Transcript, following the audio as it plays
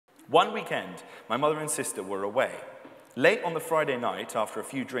One weekend, my mother and sister were away. Late on the Friday night, after a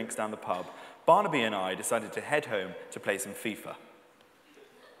few drinks down the pub, Barnaby and I decided to head home to play some FIFA.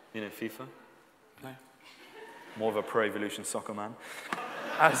 You know FIFA? No? More of a Pro Evolution soccer man.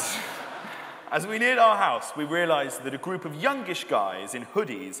 As we neared our house, we realized that a group of youngish guys in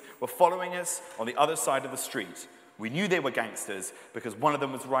hoodies were following us on the other side of the street. We knew they were gangsters because one of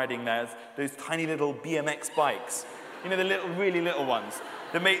them was riding those tiny little BMX bikes. You know, the little, really little ones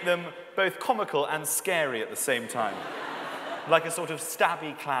that make them both comical and scary at the same time. Like a sort of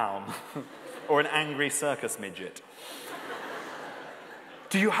stabby clown or an angry circus midget.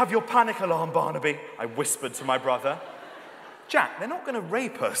 "Do you have your panic alarm, Barnaby?" I whispered to my brother. "Jack, they're not going to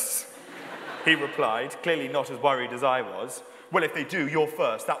rape us," he replied, clearly not as worried as I was. "Well, if they do, you're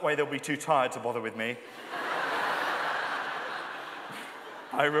first. That way they'll be too tired to bother with me."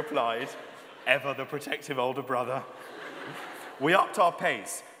 I replied, ever the protective older brother. We upped our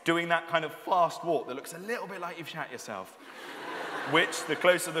pace, doing that kind of fast walk that looks a little bit like you've shat yourself, which, the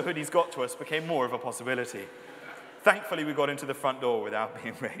closer the hoodies got to us, became more of a possibility. Thankfully, we got into the front door without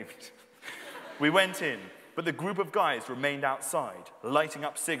being raped. We went in, but the group of guys remained outside, lighting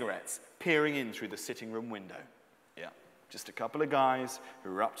up cigarettes, peering in through the sitting room window. Yeah, just a couple of guys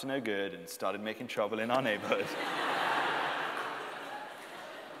who were up to no good and started making trouble in our neighborhood.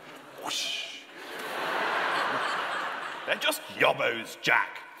 Whoosh. "They're just yobbos,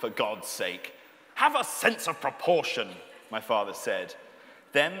 Jack, for God's sake. Have a sense of proportion," my father said.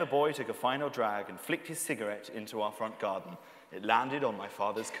 Then the boy took a final drag and flicked his cigarette into our front garden. It landed on my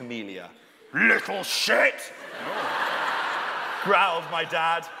father's camellia. "Little shit!" growled my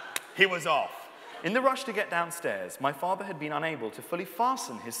dad. He was off. In the rush to get downstairs, my father had been unable to fully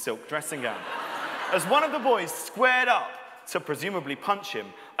fasten his silk dressing gown. As one of the boys squared up to presumably punch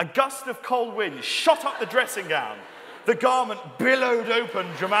him, a gust of cold wind shot up the dressing gown. The garment billowed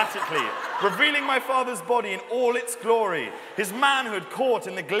open dramatically, revealing my father's body in all its glory, his manhood caught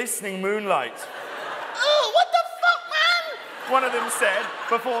in the glistening moonlight. "Oh, what the fuck, man?" one of them said,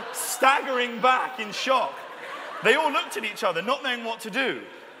 before staggering back in shock. They all looked at each other, not knowing what to do.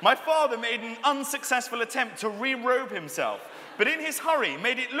 My father made an unsuccessful attempt to re-robe himself, but in his hurry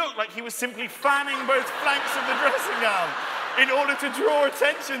made it look like he was simply fanning both flanks of the dressing gown in order to draw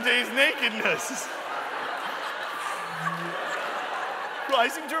attention to his nakedness. What I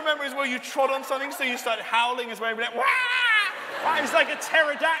seem to remember is where you trod on something, so you started howling as well. Like, "Wah! Wah!" It was like a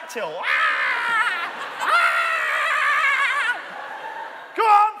pterodactyl. "Wah! Wah! Go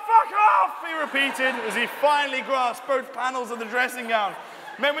on, fuck off," he repeated as he finally grasped both panels of the dressing gown,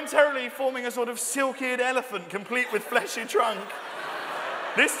 momentarily forming a sort of silk-eared elephant complete with fleshy trunk.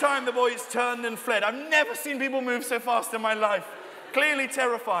 This time the boys turned and fled. I've never seen people move so fast in my life. Clearly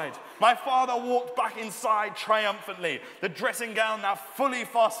terrified, my father walked back inside triumphantly, the dressing gown now fully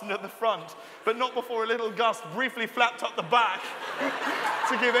fastened at the front, but not before a little gust briefly flapped up the back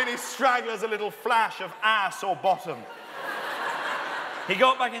to give any stragglers a little flash of ass or bottom. He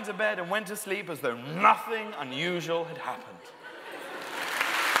got back into bed and went to sleep as though nothing unusual had happened.